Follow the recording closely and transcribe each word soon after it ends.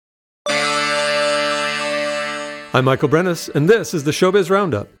I'm Michael Brennis, and this is the Showbiz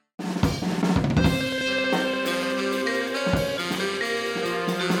Roundup.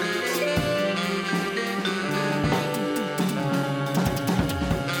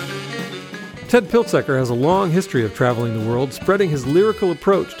 Ted Piltzecker has a long history of traveling the world, spreading his lyrical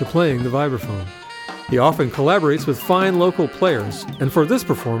approach to playing the vibraphone. He often collaborates with fine local players, and for this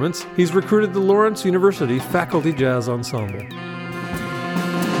performance, he's recruited the Lawrence University Faculty Jazz Ensemble.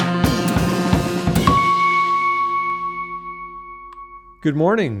 Good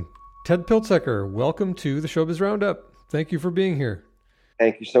morning, Ted Piltzecker. Welcome to the Showbiz Roundup. Thank you for being here.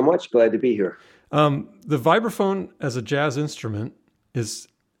 Thank you so much. Glad to be here. The vibraphone as a jazz instrument is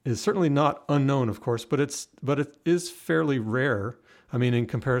certainly not unknown, of course, but it is fairly rare. I mean, in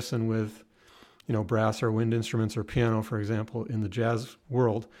comparison with, brass or wind instruments or piano, for example, in the jazz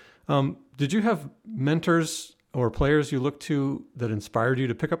world. Did you have mentors or players you looked to that inspired you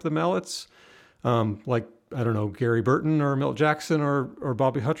to pick up the mallets? Like, I don't know, Gary Burton or Milt Jackson or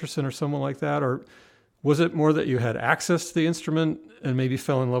Bobby Hutcherson or someone like that? Or was it more that you had access to the instrument and maybe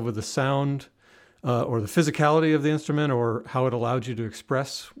fell in love with the sound or the physicality of the instrument or how it allowed you to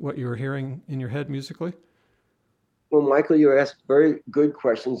express what you were hearing in your head musically? Well, Michael, you asked very good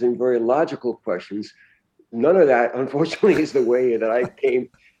questions and very logical questions. None of that, unfortunately, is the way that I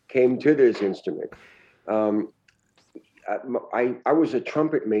came to this instrument. I was a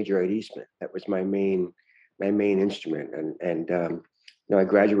trumpet major at Eastman. That was my main instrument, and I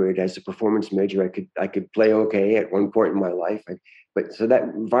graduated as a performance major. I could play okay at one point in my life, but so that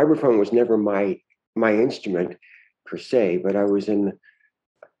vibraphone was never my instrument per se. But I was in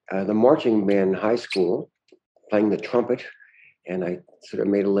the marching band in high school playing the trumpet, and I sort of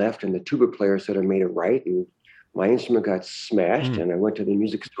made a left, and the tuba player sort of made a right, and my instrument got smashed, and I went to the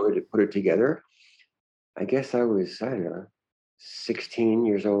music store to put it together. I guess I was, 16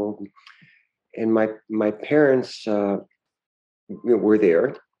 years old. And my parents were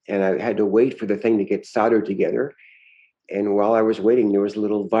there, and I had to wait for the thing to get soldered together. And while I was waiting, there was a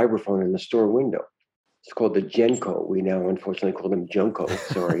little vibraphone in the store window. It's called the Genco. We now, unfortunately, call them Junco.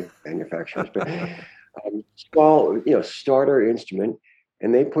 Sorry, manufacturers. But small, starter instrument.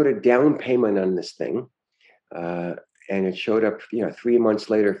 And they put a down payment on this thing. And it showed up, 3 months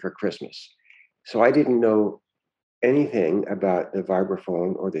later for Christmas. So I didn't know anything about the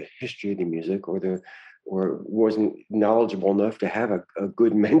vibraphone or the history of the music or wasn't knowledgeable enough to have a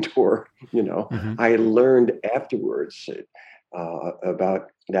good mentor. Mm-hmm. I learned afterwards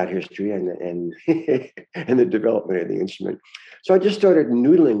about that history and and the development of the instrument. So I just started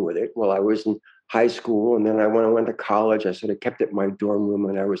noodling with it while I was in high school, and then when I went to college, I sort of kept it in my dorm room,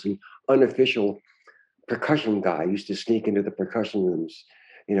 and I was an unofficial percussion guy. I used to sneak into the percussion rooms,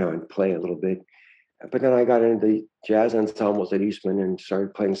 and play a little bit. But then I got into the jazz ensembles at Eastman and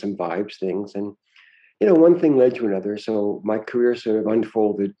started playing some vibes things. And, one thing led to another. So my career sort of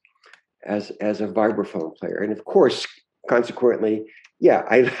unfolded as a vibraphone player. And of course, consequently,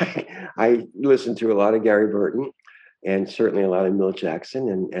 I listened to a lot of Gary Burton and certainly a lot of Milt Jackson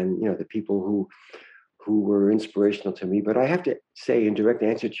and the people who were inspirational to me. But I have to say, in direct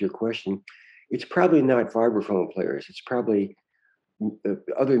answer to your question, it's probably not vibraphone players. It's probably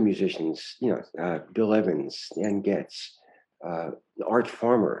other musicians, Bill Evans, Stan Getz, Art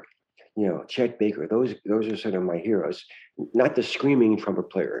Farmer, Chet Baker. Those are sort of my heroes. Not the screaming trumpet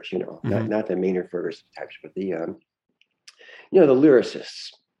players, Mm-hmm. not the Maynard Ferguson types, but the the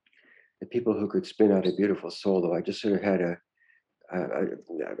lyricists, the people who could spin out a beautiful solo. I just sort of had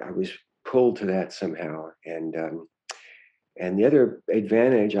I was pulled to that somehow, and the other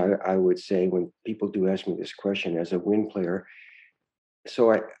advantage I would say when people do ask me this question as a wind player.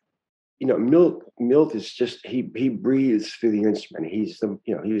 So Milt is just he breathes through the instrument.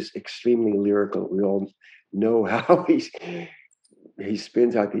 He's extremely lyrical. We all know how he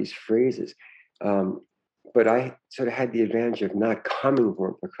spins out these phrases. But I sort of had the advantage of not coming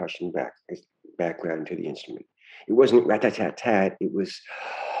from a percussion background to the instrument. It wasn't rat-tat-tat-tat. It was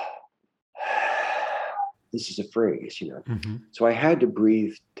this is a phrase, Mm-hmm. So I had to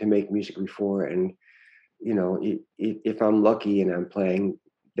breathe to make music before, and if I'm lucky and I'm playing,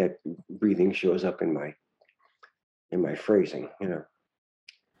 that breathing shows up in my phrasing,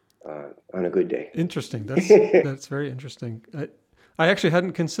 on a good day. Interesting. That's very interesting. I actually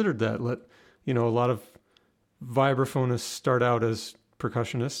hadn't considered that. A lot of vibraphonists start out as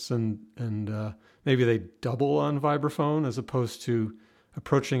percussionists and maybe they double on vibraphone as opposed to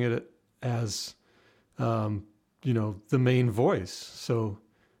approaching it as, the main voice. So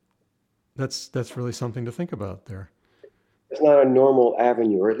that's really something to think about there. It's not a normal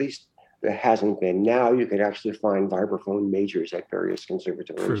avenue, or at least there hasn't been. Now you could actually find vibraphone majors at various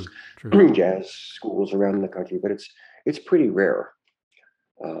conservatories, True, true. jazz schools around the country, but it's pretty rare,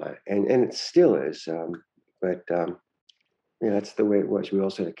 and it still is. But that's the way it was. We all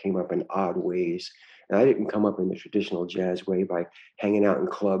sort of came up in odd ways. And I didn't come up in the traditional jazz way by hanging out in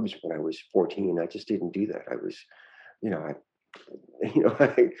clubs when I was 14. I just didn't do that. I was, you know,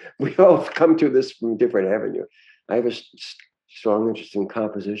 we all come to this from a different avenue. I have a strong interest in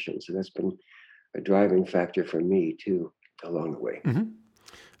composition, so that's been a driving factor for me too along the way.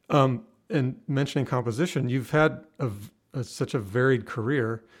 And mentioning composition, you've had such a varied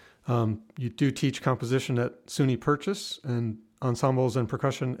career. You do teach composition at SUNY Purchase and ensembles and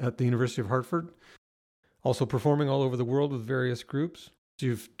percussion at the University of Hartford, also performing all over the world with various groups.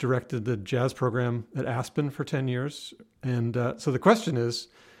 You've directed the jazz program at Aspen for 10 years. And so the question is,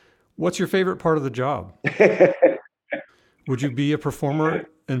 what's your favorite part of the job? Would you be a performer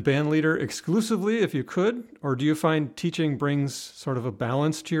and band leader exclusively if you could? Or do you find teaching brings sort of a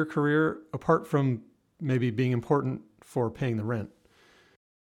balance to your career apart from maybe being important for paying the rent?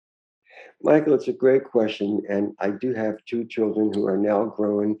 Michael, it's a great question. And I do have two children who are now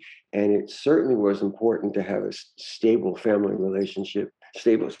grown. And it certainly was important to have a stable family relationship,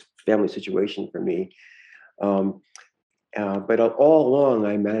 stable family situation for me. But all along,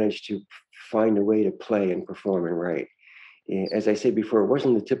 I managed to find a way to play and perform and write. As I said before, it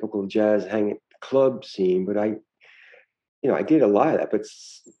wasn't the typical jazz hang club scene, but I did a lot of that. But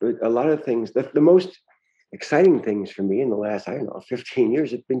a lot of things, the most exciting things for me in the last, 15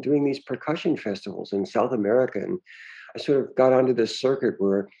 years, have been doing these percussion festivals in South America. And I sort of got onto this circuit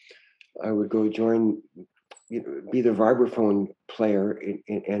where I would go join, be the vibraphone player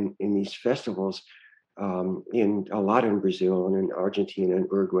in these festivals, in a lot in Brazil and in Argentina and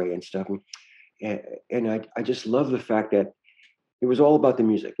Uruguay and stuff. And I just love the fact that it was all about the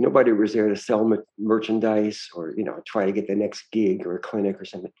music. Nobody was there to sell merchandise or try to get the next gig or a clinic or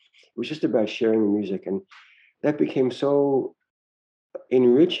something. It was just about sharing the music, and that became so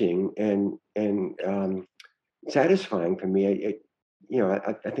enriching and satisfying for me.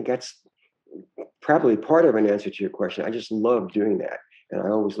 I think that's probably part of an answer to your question. I just love doing that, and I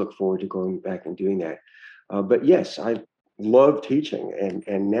always look forward to going back and doing that. But yes, I love teaching,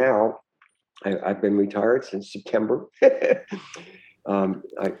 and now I've been retired since September.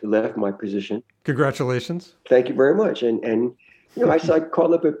 I left my position. Congratulations. Thank you very much. And I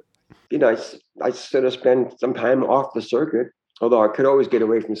called up I sort of spend some time off the circuit, although I could always get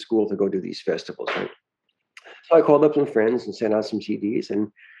away from school to go to these festivals. Right? So I called up some friends and sent out some CDs,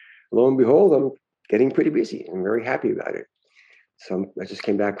 and lo and behold, I'm getting pretty busy. I'm very happy about it. So I just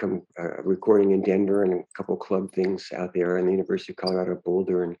came back from recording in Denver and a couple of club things out there in the University of Colorado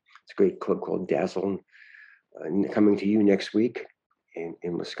Boulder, and it's a great club called Dazzle. Coming to you next week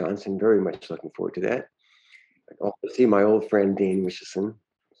in Wisconsin. Very much looking forward to that. I also see my old friend Dane Wichison.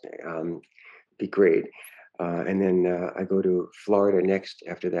 Be great. And then I go to Florida next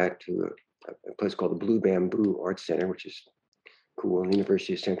after that to a place called the Blue Bamboo Arts Center, which is cool, in the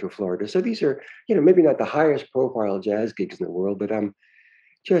University of Central Florida. So these are, maybe not the highest profile jazz gigs in the world, but I'm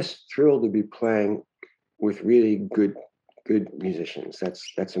just thrilled to be playing with really good musicians.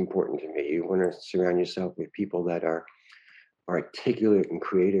 That's important to me. You want to surround yourself with people that are articulate and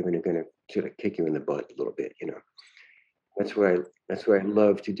creative and are going to sort of kick you in the butt a little bit. That's what I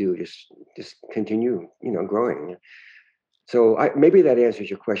love to do. Just continue, growing. So maybe that answers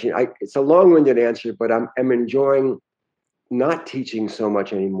your question. It's a long-winded answer, but I'm enjoying not teaching so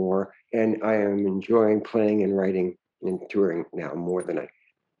much anymore, and I am enjoying playing and writing and touring now more than I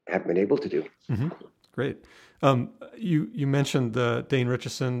have been able to do. Mm-hmm. Great. You mentioned Dane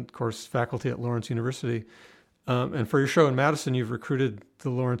Richeson, of course, faculty at Lawrence University. And for your show in Madison, you've recruited the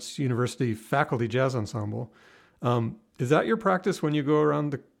Lawrence University Faculty Jazz Ensemble. Is that your practice when you go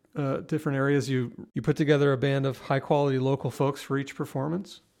around the different areas? You put together a band of high-quality local folks for each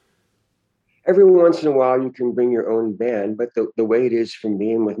performance? Every once in a while, you can bring your own band, but the way it is for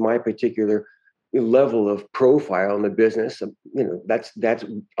me and with my particular level of profile in the business, that's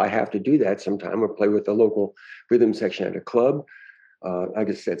I have to do that sometime, or play with the local rhythm section at a club. Like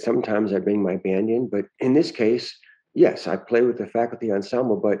I said, sometimes I bring my band in, but in this case, yes, I play with the faculty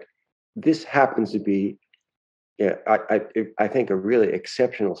ensemble. But this happens to be, I think, a really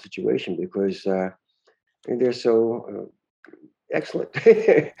exceptional situation because they're so excellent.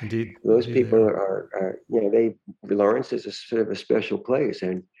 Indeed. Those Indeed people are Lawrence is a sort of a special place,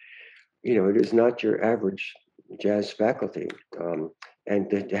 and it is not your average jazz faculty. And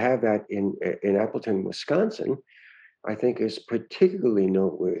to have that in Appleton, Wisconsin, I think is particularly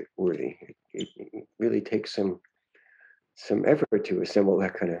noteworthy. It really takes some some effort to assemble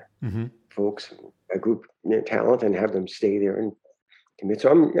that kind of Mm-hmm. folks, a group, talent, and have them stay there and commit. So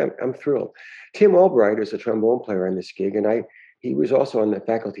I'm thrilled. Tim Albright is a trombone player on this gig, and he was also on the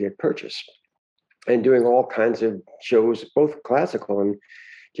faculty at Purchase and doing all kinds of shows, both classical and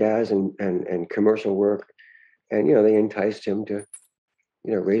jazz and commercial work. And they enticed him to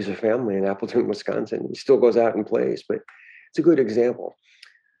raise a family in Appleton, Wisconsin. He still goes out and plays, but it's a good example.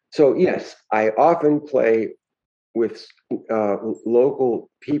 So yes, I often play with local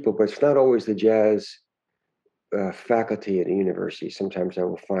people, but it's not always the jazz faculty at a university. Sometimes I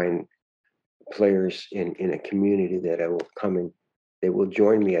will find players in a community that I will come and they will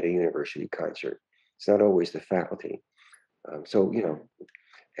join me at a university concert. It's not always the faculty. So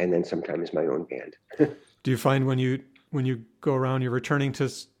and then sometimes my own band. Do you find when you go around, you're returning to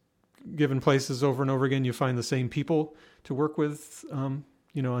given places over and over again, you find the same people to work with, on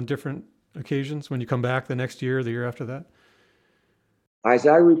different occasions when you come back the next year or the year after that? As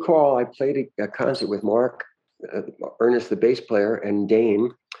I recall, I played a concert with Mark Ernest, the bass player, and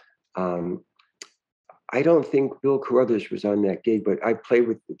Dane. I don't think Bill Carruthers was on that gig, but I played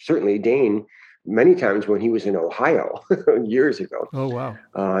with certainly Dane many times when he was in Ohio years ago. Oh wow!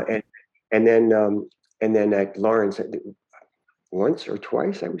 And then at Lawrence, once or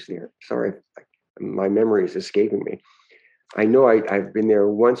twice I was there. Sorry, my memory is escaping me. I know I've been there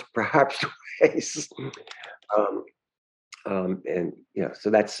once, perhaps twice. And so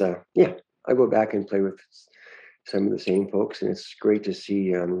that's I go back and play with some of the same folks, and it's great to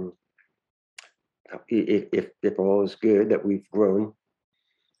see if all is good, that we've grown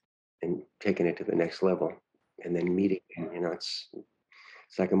and taken it to the next level, and then meeting. It's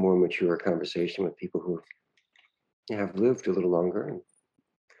like a more mature conversation with people who have lived a little longer, and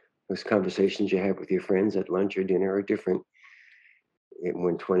those conversations you have with your friends at lunch or dinner are different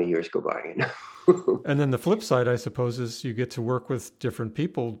when 20 years go by. And then the flip side, I suppose, is you get to work with different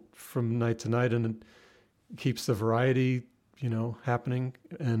people from night to night, and it keeps the variety, happening,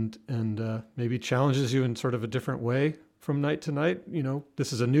 and maybe challenges you in sort of a different way from night to night.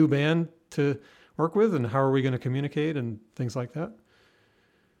 This is a new band to work with, and how are we going to communicate and things like that?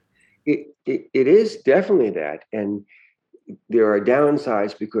 It is definitely that, and there are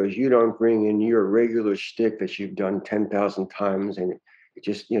downsides because you don't bring in your regular shtick that you've done 10,000 times, and it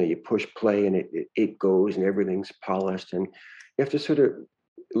just you push play and it goes and everything's polished, and you have to sort of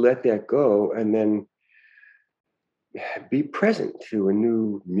let that go and then be present to a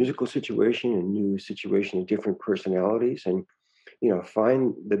new musical situation, a new situation of different personalities, and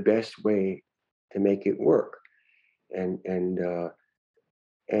find the best way to make it work, and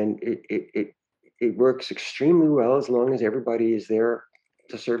it works extremely well as long as everybody is there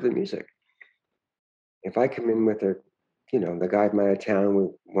to serve the music. If I come in with the guy from out of town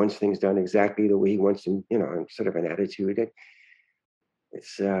who wants things done exactly the way he wants them, sort of an attitude,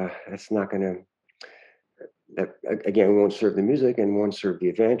 that's not going to. That again won't serve the music and won't serve the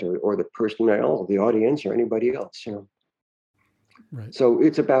event or the personnel, the audience, or anybody else. Right. So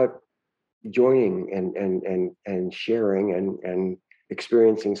it's about joining and sharing and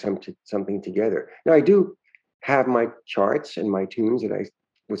experiencing something together. Now I do have my charts and my tunes that I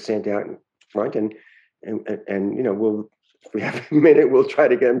would send out in front, and if we have a minute, we'll try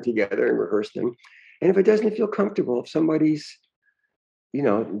to get them together and rehearse them. And if it doesn't feel comfortable, if somebody's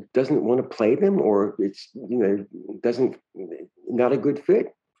doesn't want to play them, or it's doesn't not a good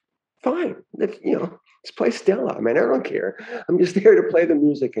fit, fine. Let's play Stella. I mean, I don't care. I'm just there to play the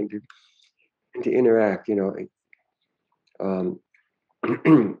music and to interact.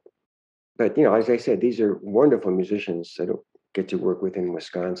 But as I said, these are wonderful musicians that I don't get to work with in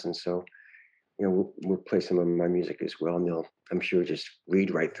Wisconsin. So we'll play some of my music as well, and they'll, I'm sure, just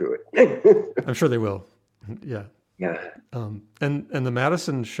read right through it. I'm sure they will. Yeah. Yeah. And the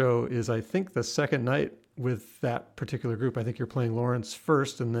Madison show is, I think, the second night with that particular group. I think you're playing Lawrence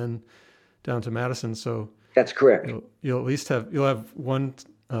first and then down to Madison. So that's correct. You'll at least have one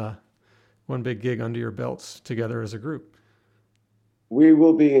big gig under your belts together as a group. We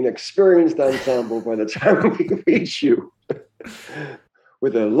will be an experienced ensemble by the time we reach you,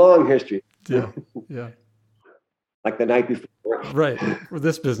 with a long history. Yeah. Like the night before. Right. For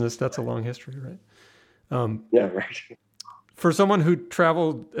this business, that's a long history, right? Yeah, right. For someone who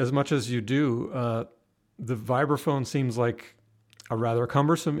traveled as much as you do, the vibraphone seems like a rather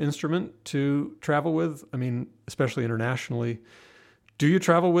cumbersome instrument to travel with. I mean, especially internationally. Do you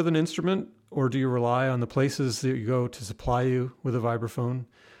travel with an instrument, or do you rely on the places that you go to supply you with a vibraphone?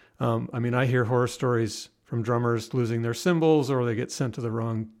 I mean, I hear horror stories from drummers losing their cymbals, or they get sent to the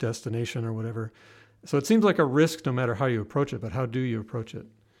wrong destination or whatever. So it seems like a risk no matter how you approach it, but how do you approach it?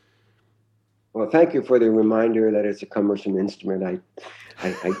 Well, thank you for the reminder that it's a cumbersome instrument.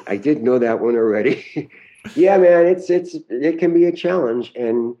 I did know that one already. Yeah, man, it can be a challenge.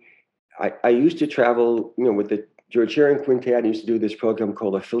 And I used to travel, with the George Shearing Quintet. I used to do this program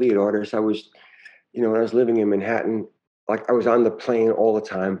called Affiliate Artists. I was, when I was living in Manhattan, like I was on the plane all the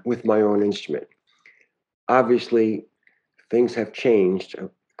time with my own instrument. Obviously, things have changed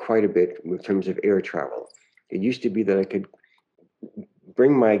quite a bit in terms of air travel. It used to be that I could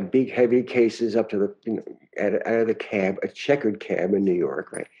bring my big heavy cases up to the out of the cab, a checkered cab in New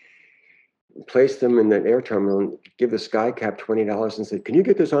York, right? Place them in the air terminal and give the SkyCap $20 and say, "Can you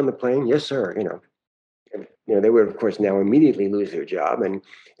get this on the plane?" "Yes, sir." And, they would of course now immediately lose their job, and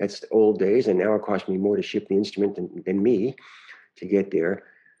that's the old days. And now it costs me more to ship the instrument than me to get there.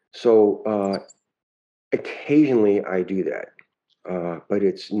 So occasionally I do that, but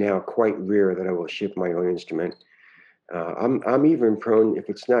it's now quite rare that I will ship my own instrument. I'm even prone, if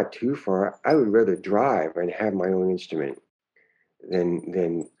it's not too far, I would rather drive and have my own instrument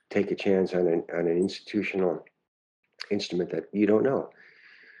than take a chance on an institutional instrument that you don't know.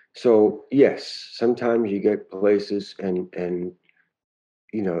 So yes, sometimes you get places and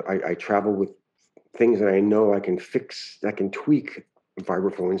I travel with things that I know I can fix, I can tweak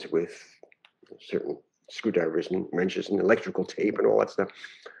vibraphones with certain screwdrivers and wrenches and electrical tape and all that stuff.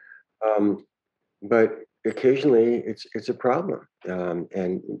 But occasionally it's a problem,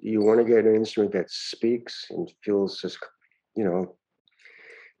 and you want to get an instrument that speaks and feels just, you know,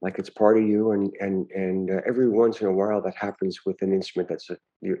 like it's part of you. And every once in a while that happens with an instrument that's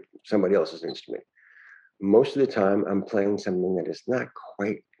somebody else's instrument. Most of the time, I'm playing something that is not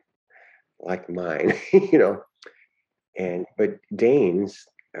quite like mine, you know. And but Dane's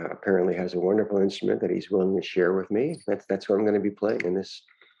apparently has a wonderful instrument that he's willing to share with me. That's what I'm going to be playing in this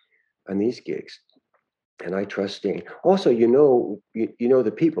on these gigs. And I trust Dane. Also, you know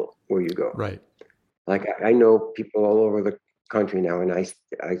the people where you go. Right. Like I know people all over the country now, and I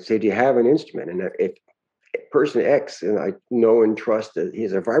say, "Do you have an instrument?" And if person X, and I know and trust that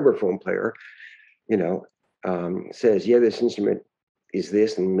he's a vibraphone player, you know, says, "Yeah, this instrument is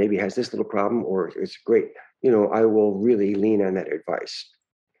this, and maybe has this little problem, or it's great," I will really lean on that advice.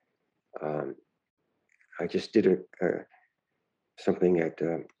 Um, I just did something at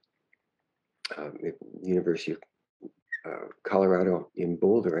University of Colorado in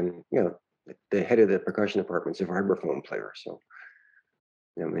Boulder, and the head of the percussion department's a vibraphone player. So,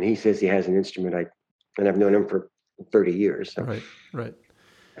 and he says he has an instrument. And I've known him for 30 years. So right.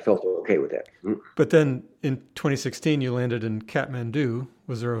 I felt okay with that. But then in 2016, you landed in Kathmandu.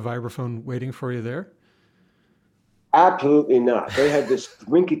 Was there a vibraphone waiting for you there? Absolutely not. They had this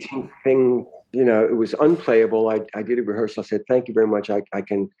rinky-dink thing. It was unplayable. I did a rehearsal. I said, "Thank you very much. I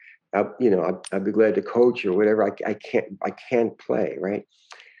can, I'd be glad to coach or whatever. I can't play." Right.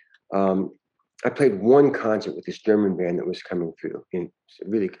 I played one concert with this German band that was coming through, and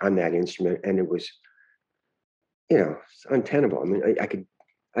really on that instrument, and it was, it's untenable. I mean,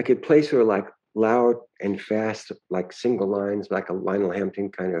 I could play sort of like loud and fast, like single lines, like a Lionel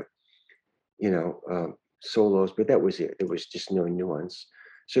Hampton kind of, solos, but that was it. There was just no nuance.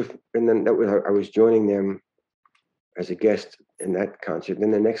 So, and then I was joining them as a guest in that concert.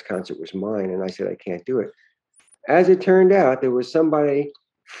 Then the next concert was mine, and I said, "I can't do it." As it turned out, there was somebody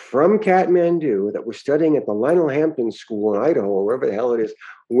from Kathmandu that was studying at the Lionel Hampton School in Idaho, or wherever the hell it is,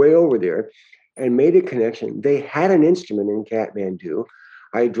 way over there, and made a connection. They had an instrument in Kathmandu.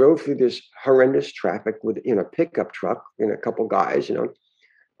 I drove through this horrendous traffic with a pickup truck and a couple guys,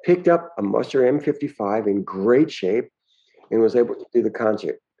 picked up a Musser M55 in great shape and was able to do the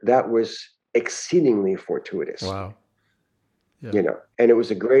concert. That was exceedingly fortuitous. Wow. Yeah. And it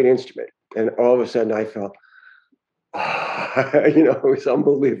was a great instrument. And all of a sudden I felt, it was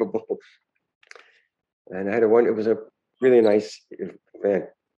unbelievable. And it was a really nice event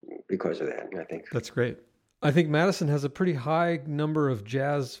because of that, I think. That's great. I think Madison has a pretty high number of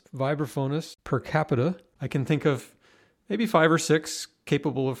jazz vibraphonists per capita. I can think of maybe 5 or 6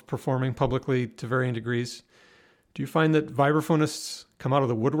 capable of performing publicly to varying degrees. Do you find that vibraphonists come out of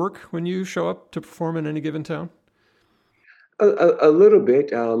the woodwork when you show up to perform in any given town? A little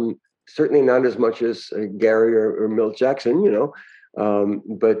bit. Certainly not as much as Gary or Milt Jackson,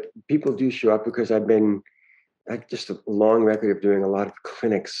 but people do show up because I've just a long record of doing a lot of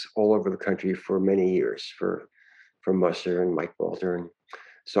clinics all over the country for many years for Musser and Mike Walter. And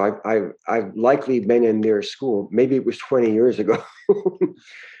so I've likely been in their school. Maybe it was 20 years ago.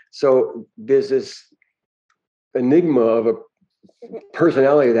 So there's this enigma of a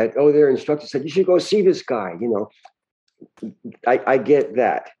personality that, their instructor said, "You should go see this guy." I get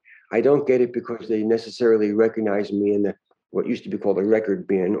that. I don't get it because they necessarily recognize me in the what used to be called a record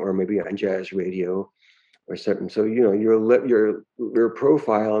bin, or maybe on jazz radio or something. So, your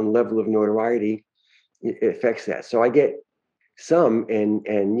profile and level of notoriety, it affects that. So I get some, and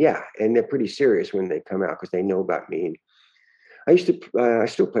they're pretty serious when they come out because they know about me. And I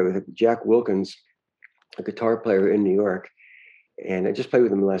still play with Jack Wilkins, a guitar player in New York, and I just played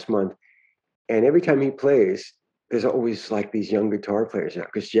with him last month. And every time he plays, there's always like these young guitar players now,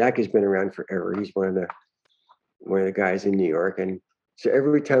 because Jack has been around forever. He's one of the guys in New York, and so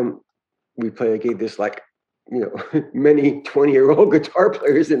every time we play a gig, there's like, many 20-year-old guitar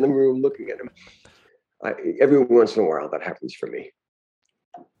players in the room looking at him. Every once in a while, that happens for me.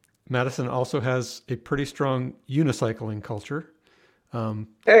 Madison also has a pretty strong unicycling culture.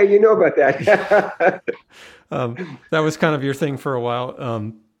 Hey, you know about that. That was kind of your thing for a while.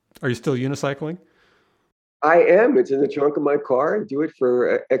 Are you still unicycling? I am. It's in the trunk of my car. I do it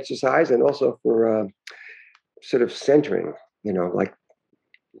for exercise and also for sort of centering, like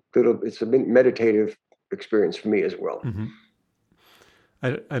it's a meditative experience for me as well. Mm-hmm.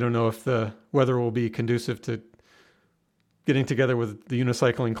 I don't know if the weather will be conducive to getting together with the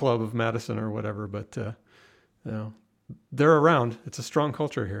unicycling club of Madison or whatever, but they're around. It's a strong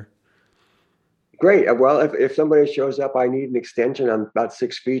culture here. Great. Well, if somebody shows up, I need an extension. I'm about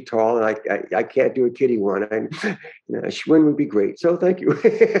 6 feet tall, and I can't do a kiddie one. And a Schwinn would be great. So thank you.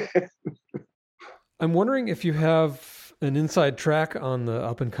 I'm wondering if you have an inside track on the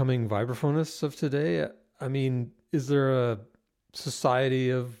up-and-coming vibraphonists of today. I mean, is there a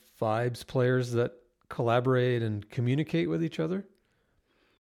society of vibes players that collaborate and communicate with each other?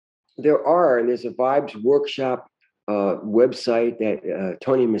 There are, and there's a Vibes Workshop website that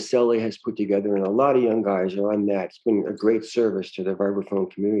Tony Maselli has put together, and a lot of young guys are on that. It's been a great service to the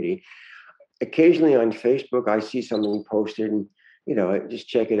vibraphone community. Occasionally on Facebook, I see something posted, and I just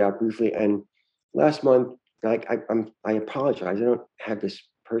check it out briefly. And last month, I apologize, I don't have this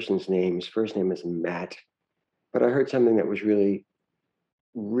person's name. His first name is Matt, but I heard something that was really,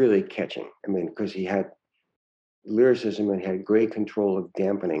 really catching. I mean, because he had lyricism and had great control of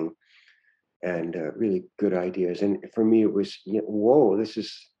dampening, and really good ideas. And for me, it was, whoa,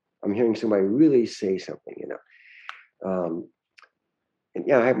 I'm hearing somebody really say something, and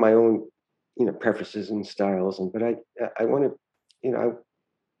I have my own, preferences and styles, but I want to,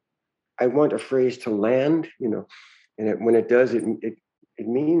 I want a phrase to land, and when it does, it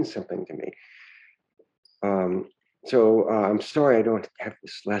means something to me. So I'm sorry I don't have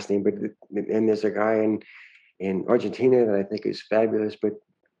this last name, and there's a guy in Argentina that I think is fabulous, but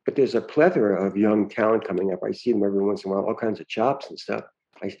there's a plethora of young talent coming up. I see them every once in a while, all kinds of chops and stuff.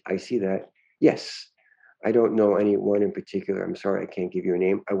 I see that. Yes, I don't know anyone in particular. I'm sorry, I can't give you a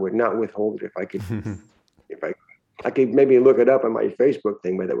name. I would not withhold it if I could. If I could maybe look it up on my Facebook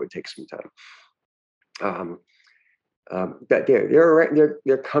thing, but that would take some time. But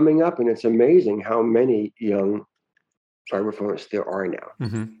they're coming up, and it's amazing how many young vibraphonists there are now,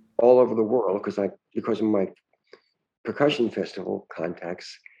 all over the world. Because of my percussion festival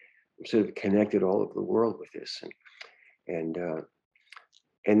contacts, I'm sort of connected all over the world with this, and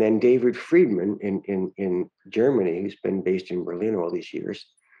then David Friedman in Germany, who's been based in Berlin all these years,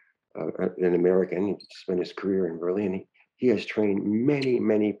 an American. He spent his career in Berlin. He has trained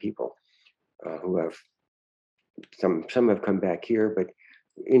many people who have some have come back here, but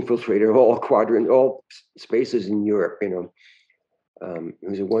infiltrated all spaces in Europe.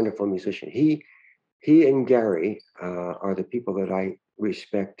 Who's a wonderful musician. He and Gary are the people that I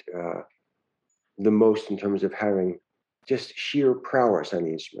respect the most in terms of having just sheer prowess on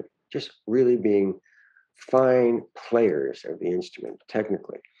the instrument, just really being fine players of the instrument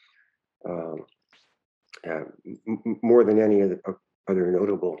technically, more than any of the other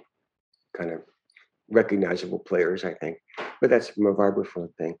notable kind of recognizable players, I think. But that's from a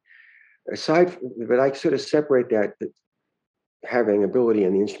vibraphone thing. But I sort of separate that having ability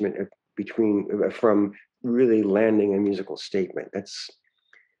on the instrument from really landing a musical statement.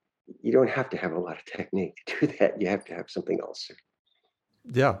 You don't have to have a lot of technique to do that. You have to have something else.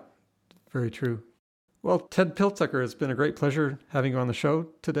 Yeah, very true. Well, Ted Piltzucker, it's been a great pleasure having you on the show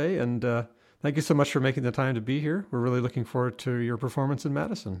today, and thank you so much for making the time to be here. We're really looking forward to your performance in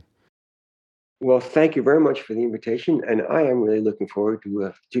Madison. Well, thank you very much for the invitation, and I am really looking forward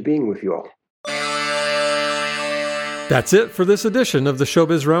to being with you all. That's it for this edition of the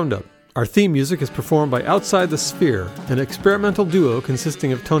Showbiz Roundup. Our theme music is performed by Outside the Sphere, an experimental duo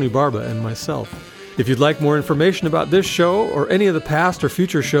consisting of Tony Barba and myself. If you'd like more information about this show or any of the past or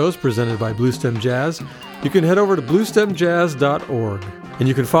future shows presented by Bluestem Jazz, you can head over to bluestemjazz.org. And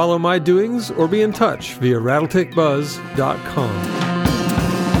you can follow my doings or be in touch via rattletakebuzz.com.